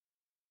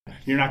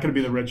You're not going to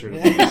be the Richard.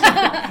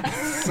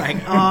 It's like,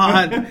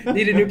 oh,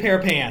 need a new pair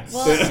of pants.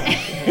 Well,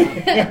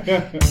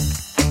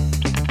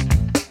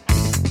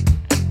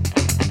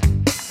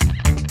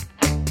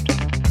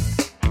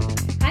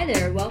 hi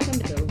there, welcome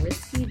to the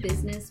Risky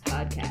Business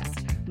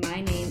Podcast.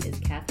 My name is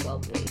Kath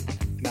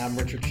Welbley. And I'm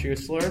Richard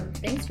Schuessler.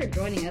 Thanks for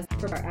joining us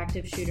for our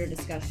active shooter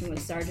discussion with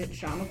Sergeant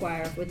Shawn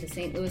McGuire with the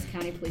St. Louis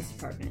County Police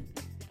Department.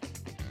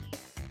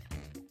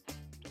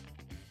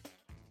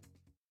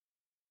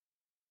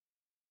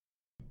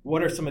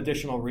 What are some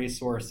additional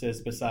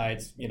resources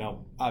besides,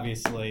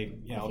 obviously,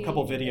 a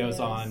couple videos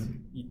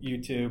on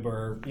YouTube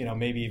or,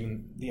 maybe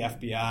even the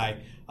FBI?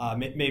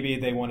 Maybe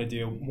they want to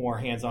do more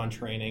hands-on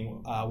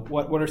training.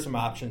 What are some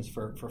options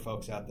for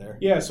folks out there?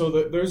 Yeah, so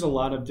there's a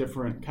lot of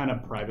different kind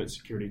of private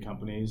security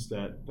companies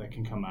that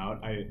can come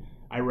out.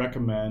 I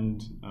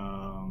recommend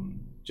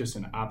just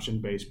an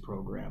option-based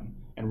program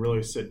and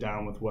really sit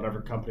down with whatever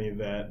company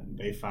that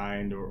they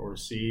find or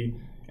see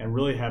and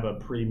really have a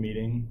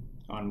pre-meeting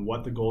on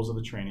what the goals of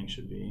the training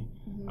should be,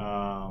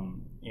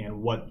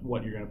 and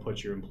what you're going to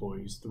put your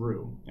employees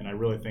through. And I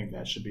really think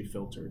that should be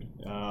filtered.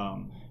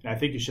 And I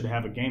think you should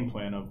have a game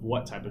plan of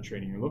what type of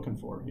training you're looking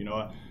for.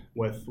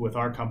 With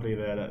our company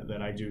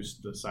that I do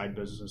the side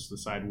business, the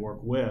side work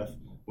with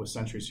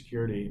Century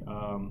Security,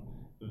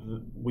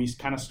 we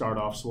kind of start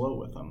off slow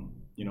with them.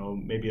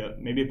 Maybe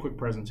a quick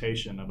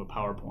presentation of a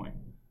PowerPoint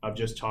of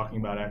just talking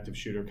about active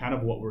shooter, kind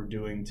of what we're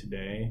doing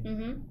today,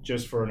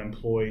 just for an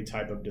employee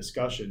type of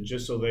discussion,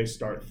 just so they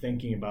start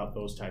thinking about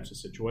those types of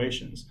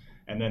situations.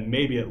 And then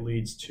maybe it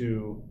leads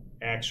to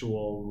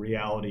actual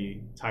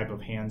reality type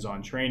of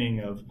hands-on training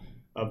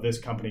of this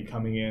company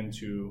coming in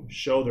to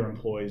show their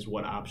employees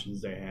what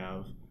options they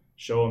have,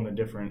 show them the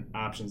different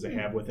options they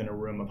have within a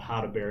room of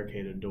how to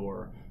barricade a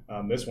door.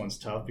 This one's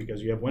tough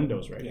because you have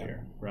windows right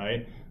here,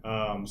 right?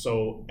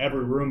 So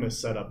every room is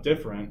set up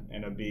different,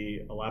 and it'd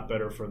be a lot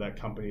better for that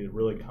company to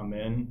really come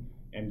in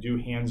and do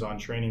hands-on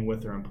training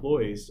with their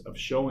employees of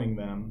showing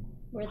them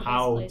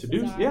how to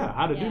do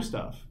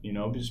stuff,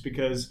 just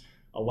because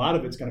a lot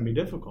of it's going to be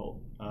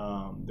difficult.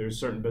 There's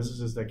certain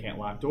businesses that can't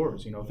lock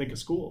doors. Think of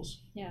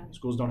schools. Yeah.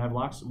 Schools don't have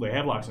locks. They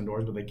have locks on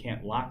doors, but they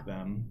can't lock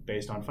them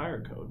based on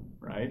fire code,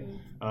 right?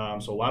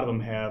 So a lot of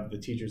them have the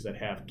teachers that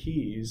have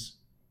keys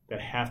that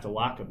have to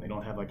lock them. They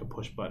don't have like a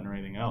push button or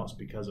anything else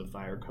because of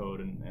fire code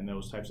and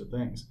those types of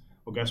things.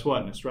 Well, guess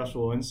what? In a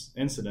stressful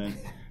incident,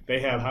 they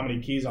have how many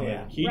keys on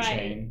their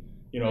keychain?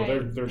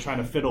 They're trying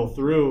to fiddle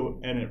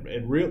through, and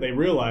they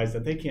realize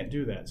that they can't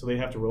do that. So they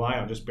have to rely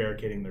on just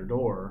barricading their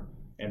door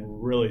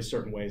and really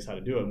certain ways how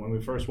to do it. When we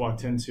first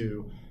walked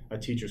into a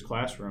teacher's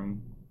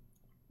classroom,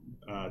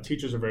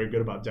 teachers are very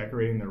good about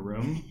decorating their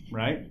room,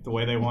 right? The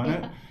way they want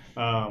it.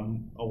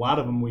 A lot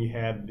of them, we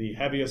had the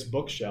heaviest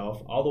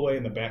bookshelf all the way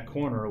in the back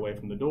corner away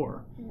from the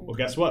door. Well,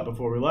 guess what?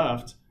 Before we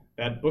left,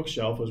 that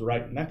bookshelf was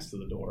right next to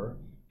the door,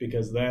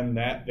 because then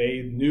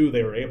they knew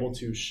they were able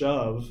to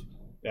shove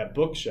that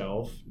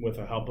bookshelf with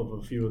the help of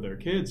a few of their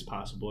kids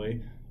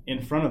possibly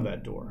in front of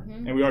that door.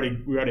 And we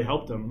already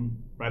helped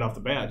them right off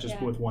the bat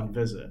just with one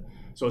visit.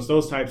 So it's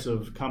those types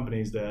of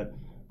companies that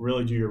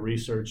really do your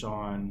research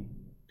on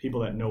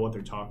people that know what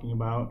they're talking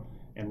about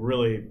and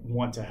really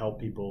want to help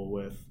people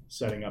with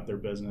setting up their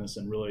business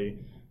and really,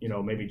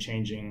 maybe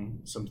changing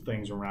some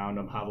things around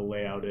them, how the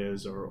layout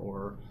is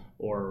or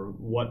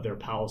what their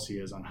policy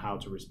is on how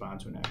to respond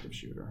to an active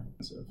shooter.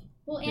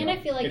 Well, and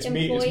I feel like it's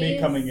me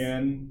coming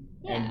in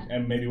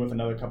and maybe with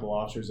another couple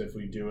officers if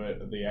we do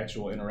it, the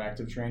actual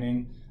interactive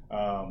training.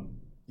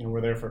 We're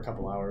there for a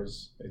couple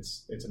hours.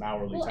 It's an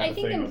hourly type of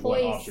thing of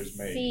what officers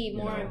make. I think employees see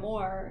more and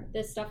more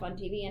this stuff on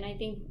TV, and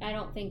I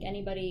don't think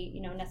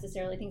anybody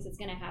necessarily thinks it's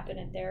going to happen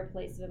at their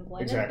place of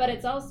employment. Exactly.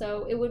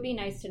 But it would be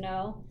nice to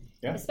know.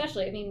 Yeah.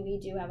 Especially, we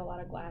do have a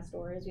lot of glass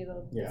doors.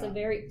 It's a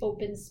very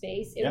open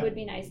space. It would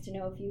be nice to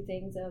know a few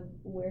things of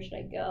where should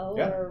I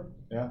go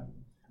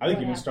I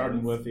think even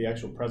starting with the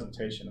actual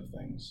presentation of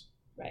things.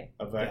 Right.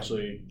 Of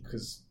actually,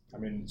 because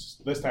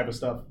this type of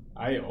stuff,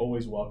 I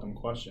always welcome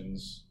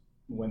questions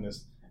when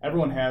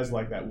everyone has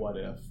like that what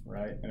if,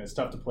 right? And it's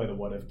tough to play the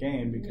what if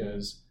game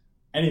because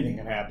anything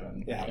can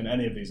happen in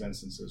any of these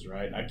instances,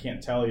 right? I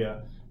can't tell you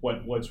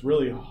what's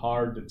really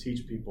hard to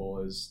teach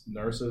people is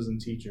nurses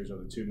and teachers are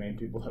the two main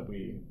people that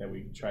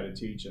we try to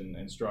teach and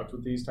instruct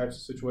with these types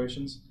of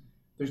situations.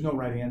 There's no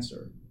right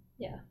answer.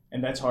 Yeah.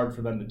 And that's hard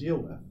for them to deal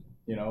with,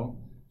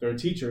 They're a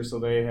teacher, so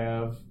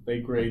they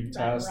grade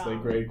tests, they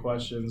grade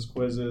questions,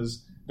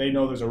 quizzes. They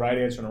know there's a right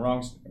answer and a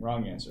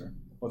wrong answer.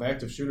 With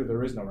active shooter,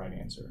 there is no right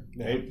answer.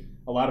 Yeah.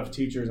 A lot of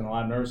teachers and a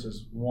lot of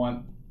nurses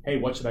want, hey,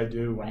 what should I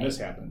do when this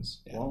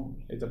happens? Yeah. Well,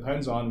 it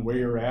depends on where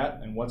you're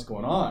at and what's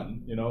going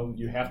on.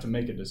 You have to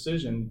make a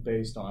decision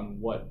based on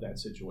what that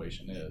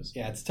situation is.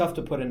 Yeah, it's tough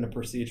to put in a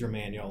procedure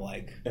manual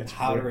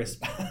how to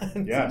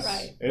respond.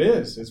 Yes, It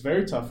is. It's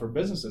very tough for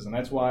businesses, and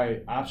that's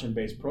why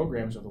option-based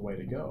programs are the way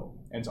to go.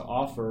 And to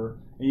offer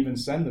and even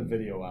send the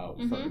video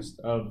out first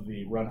of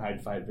the run,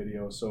 hide, fight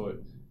video, so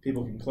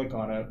people can click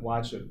on it,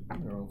 watch it,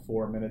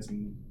 4 minutes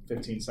and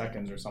 15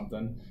 seconds or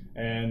something,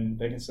 and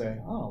they can say,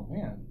 oh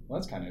man, well,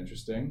 that's kind of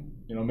interesting.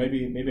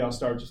 Maybe I'll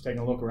start just taking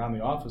a look around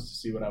the office to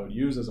see what I would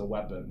use as a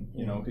weapon,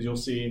 because you'll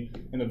see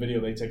in the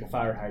video they take a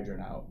fire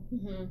hydrant out.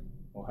 Mm-hmm.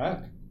 Well,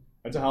 heck,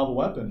 that's a hell of a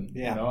weapon.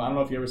 Yeah. I don't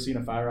know if you ever seen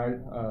a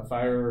fire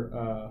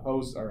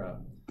hose or a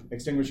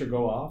extinguisher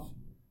go off,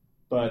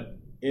 but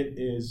it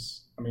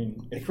is,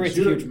 it creates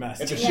a huge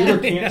mess. If the shooter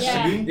can't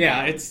see,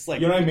 it's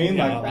like, you know what I mean?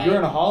 You're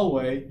in a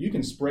hallway, you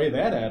can spray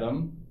that at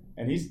him,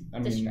 and he's,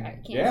 can't see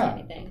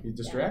anything. He's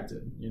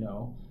distracted.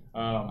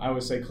 I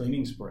always say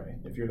cleaning spray.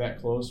 If you're that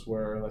close,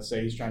 where let's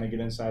say he's trying to get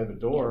inside of a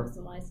door,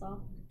 some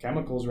Lysol.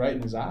 Chemicals right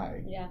in his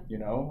eye. Yeah.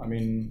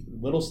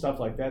 Little stuff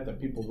like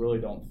that people really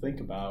don't think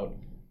about,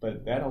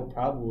 but that'll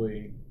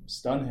probably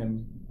stun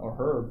him or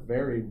her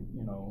very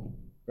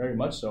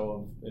much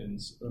so in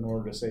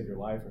order to save your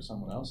life or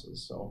someone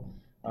else's. So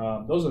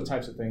those are the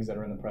types of things that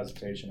are in the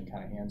presentation and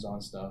kind of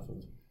hands-on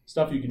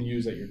stuff you can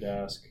use at your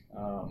desk,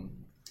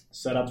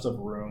 setups of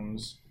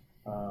rooms.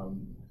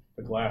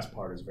 The glass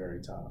part is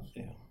very tough.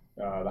 Yeah.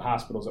 The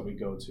hospitals that we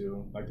go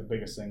to, like the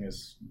biggest thing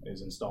is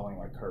installing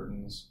like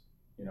curtains,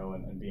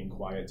 and being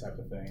quiet type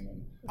of thing.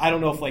 And I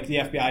don't know if like the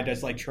FBI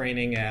does like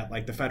training at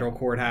like the federal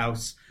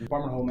courthouse. The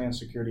Department of Homeland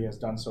Security has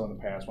done so in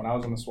the past. When I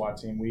was on the SWAT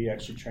team, we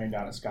actually trained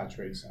down at Scott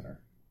Trade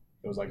Center.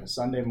 It was like a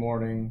Sunday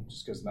morning,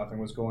 just because nothing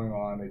was going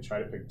on. They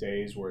try to pick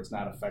days where it's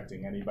not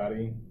affecting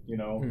anybody,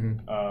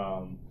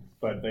 Mm-hmm.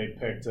 But they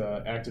picked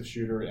an active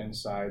shooter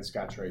inside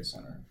Scott Trade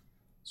Center.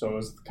 So it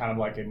was kind of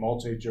like a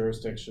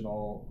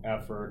multi-jurisdictional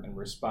effort and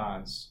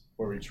response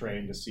where we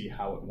trained to see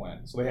how it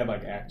went. So they had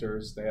like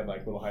actors, they had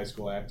like little high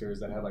school actors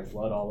that had like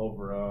blood all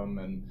over them,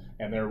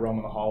 and they're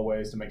roaming the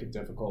hallways to make it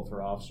difficult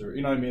for officers.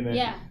 You know what I mean?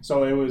 Yeah.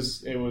 So it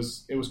was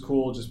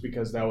cool just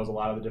because that was a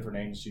lot of the different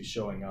agencies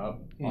showing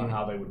up on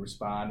how they would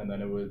respond, and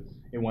then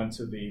it went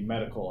to the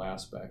medical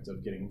aspect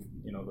of getting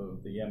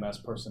the EMS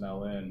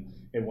personnel in.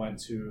 It went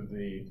to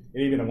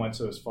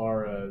as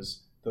far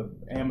as the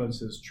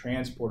ambulances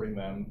transporting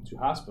them to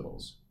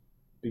hospitals.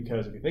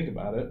 Because if you think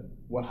about it,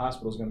 what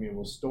hospital is going to be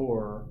able to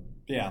store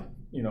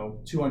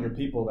 200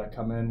 people that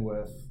come in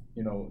with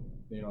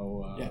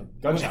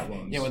gunshot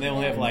wounds? Yeah, when they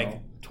only have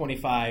like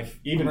 25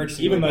 even let's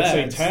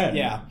say 10.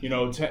 Yeah, they're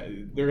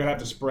going to have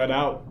to spread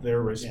out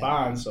their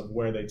response of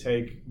where they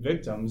take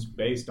victims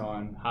based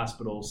on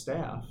hospital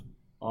staff,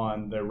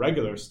 on their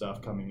regular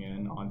stuff coming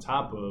in on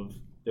top of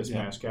this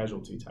mass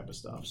casualty type of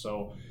stuff.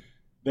 So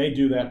they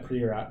do that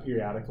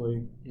periodically.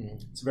 Mm-hmm.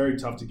 It's very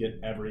tough to get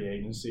every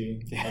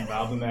agency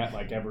involved in that,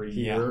 like every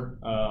year.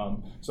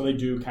 So they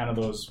do kind of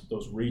those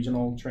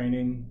regional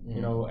training,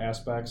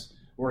 aspects.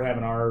 We're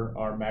having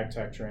our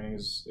MagTech training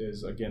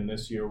is again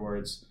this year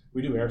where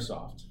we do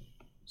airsoft.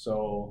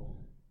 So,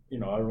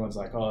 everyone's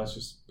like, oh, it's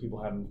just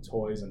people having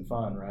toys and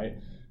fun, right?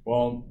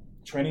 Well,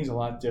 training's a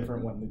lot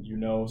different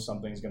when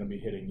something's going to be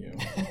hitting you.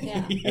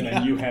 And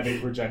then you have a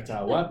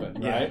projectile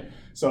weapon, right?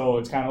 So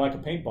it's kind of like a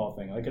paintball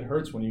thing. Like it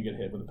hurts when you get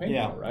hit with a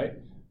paintball, right?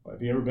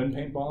 Have you ever been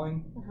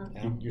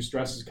paintballing? Your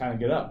stresses kind of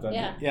get up, doesn't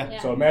it? Yeah.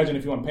 So imagine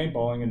if you went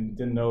paintballing and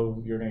didn't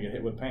know you were going to get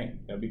hit with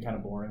paint. That'd be kind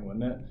of boring,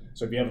 wouldn't it?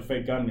 So if you have a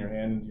fake gun in your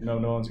hand, no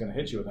one's going to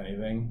hit you with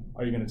anything.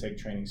 Are you going to take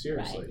training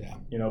seriously? Right.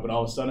 Yeah. But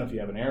all of a sudden, if you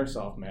have an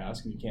airsoft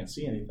mask and you can't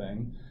see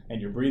anything, and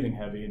you're breathing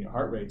heavy and your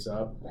heart rate's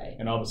up,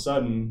 and all of a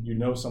sudden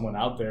someone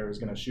out there is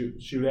going to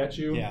shoot at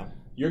you. Yeah.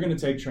 You're going to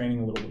take training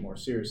a little bit more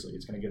seriously.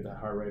 It's going to get that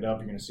heart rate up.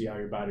 You're going to see how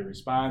your body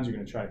responds. You're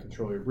going to try to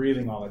control your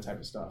breathing, all that type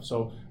of stuff.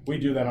 So we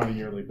do that on a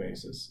yearly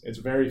basis. It's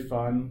very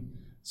fun.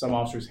 Some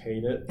officers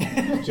hate it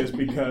just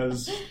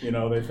because,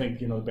 they think,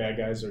 the bad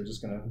guys are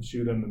just going to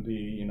shoot them and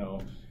be,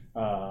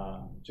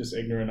 just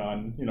ignorant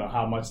on,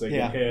 how much they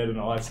get hit and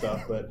all that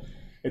stuff. But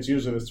it's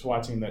usually the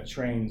SWAT team that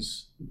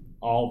trains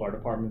all of our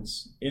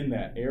departments in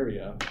that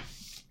area.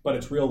 But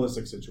it's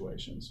realistic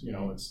situations.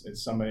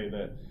 It's somebody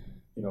that,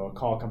 a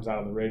call comes out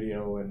on the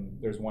radio and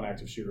there's one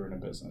active shooter in a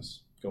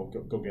business. Go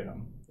get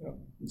him.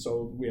 And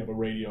so we have a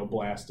radio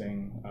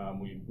blasting.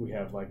 We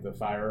have like the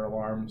fire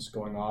alarms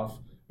going off.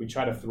 We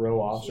try to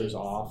throw officers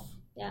off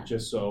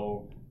just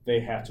so they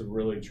have to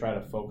really try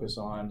to focus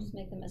on. Just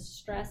make them as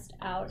stressed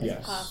out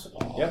as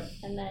possible. Yep.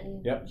 And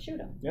then shoot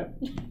them. Yep.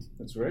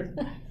 That's right.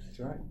 That's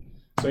right.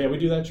 So we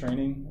do that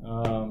training.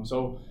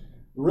 So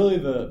really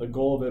the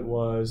goal of it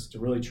was to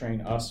really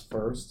train us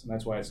first, and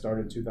that's why it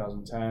started in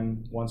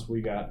 2010. Once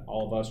we got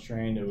all of us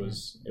trained, it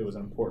was an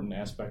important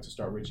aspect to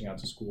start reaching out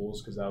to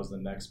schools because that was the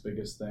next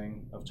biggest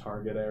thing of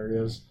target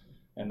areas.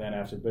 And then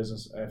after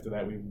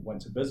that, we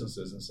went to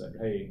businesses and said,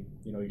 hey,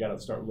 you got to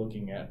start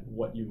looking at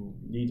what you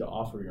need to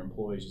offer your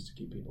employees just to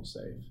keep people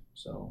safe.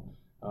 So,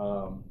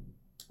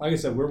 like I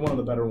said, we're one of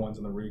the better ones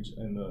in the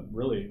region,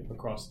 really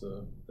across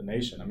the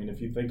nation. I mean,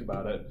 if you think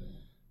about it,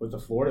 with the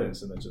Florida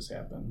incident that just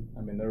happened.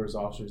 I mean, there was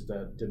officers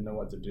that didn't know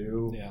what to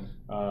do. Yeah.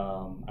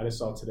 I just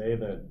saw today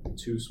that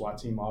 2 SWAT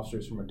team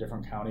officers from a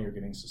different county are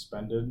getting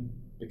suspended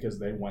because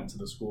they went to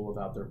the school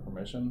without their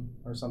permission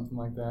or something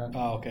like that.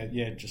 Oh, okay.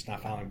 Yeah, just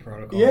not following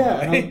protocol.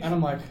 Yeah, and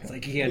I'm like, it's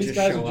like, you can't these just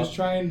guys show are just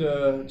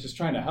up.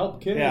 trying to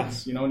help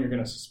kids, you know, and you're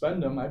going to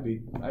suspend them. I'd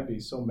be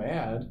so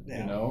mad,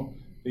 you know.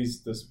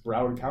 This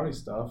Broward County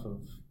stuff of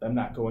them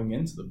not going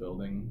into the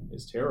building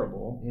is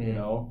terrible, you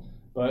know.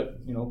 But,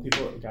 you know,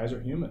 guys are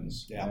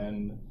humans. Yeah.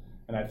 And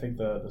I think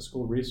the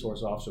school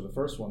resource officer, the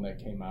first one that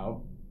came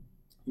out,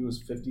 he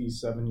was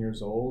 57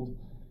 years old.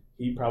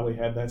 He probably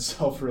had that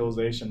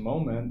self-realization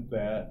moment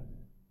that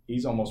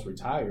he's almost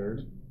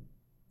retired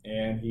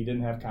and he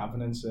didn't have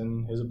confidence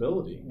in his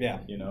ability. Yeah.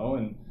 You know,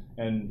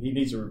 and he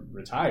needs to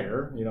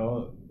retire. You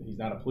know, he's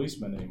not a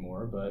policeman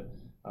anymore, but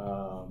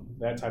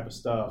that type of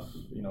stuff,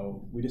 you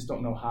know, we just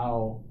don't know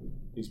how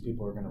these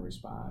people are going to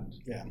respond.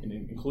 Yeah.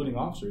 Including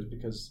officers,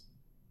 because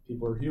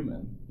people are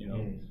human. You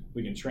know,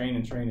 we can train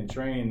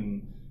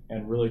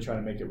and really try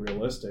to make it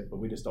realistic, but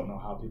we just don't know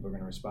how people are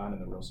going to respond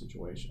in the real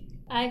situation.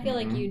 I feel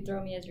like you'd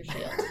throw me as your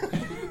shield.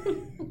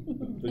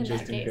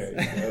 Just in case.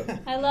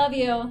 Yep. I love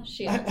you,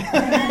 shield.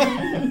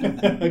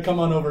 Come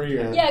on over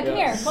here. Yeah, come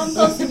here. Come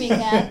close to me,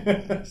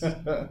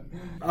 Kat.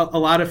 A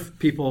lot of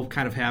people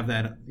kind of have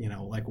that, you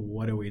know, like,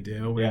 what do we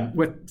do? Yeah. And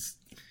with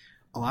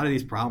a lot of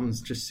these problems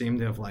just seem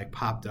to have like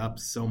popped up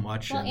so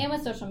much. Well, and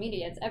with social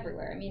media, it's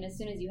everywhere. I mean, as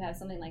soon as you have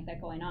something like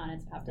that going on,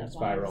 it's popped up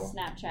viral. On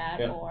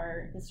Snapchat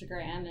or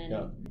Instagram.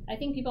 And I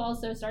think people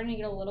also starting to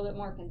get a little bit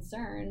more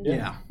concerned.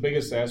 Yeah.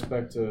 Biggest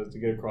aspect to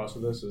get across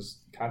with this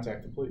is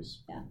contact the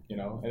police. Yeah. You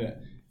know,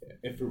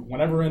 and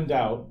whenever in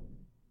doubt,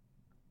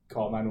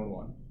 call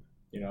 911.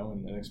 You know,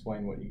 and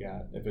explain what you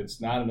got. If it's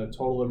not in a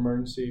total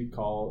emergency,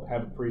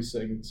 have a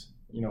precinct.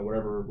 You know,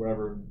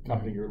 wherever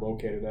company you're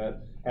located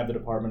at, have the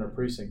department or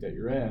precinct that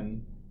you're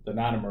in, the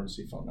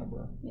non-emergency phone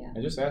number. Yeah.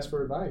 And just ask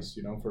for advice,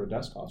 you know, for a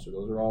desk officer.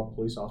 Those are all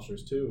police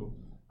officers too,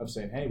 of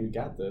saying, hey, we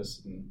got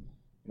this. And,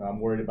 you know, I'm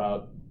worried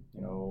about,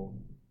 you know,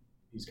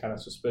 he's kind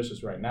of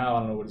suspicious right now. I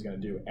don't know what he's going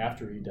to do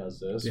after he does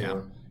this. Yeah.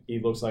 Or he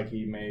looks like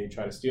he may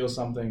try to steal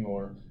something,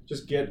 or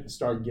just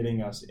start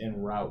getting us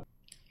en route.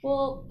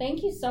 Well,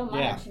 thank you so much.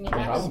 Yeah, I mean,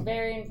 that was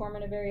very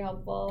informative, very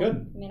helpful.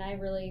 Good. I mean, I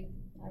really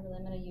am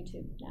going to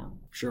YouTube now.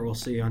 Sure, we'll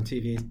see you on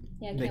TV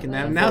making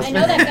that announcement.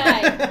 I know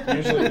that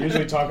guy.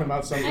 usually talking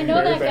about something I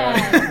know very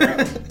that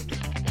bad.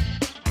 guy.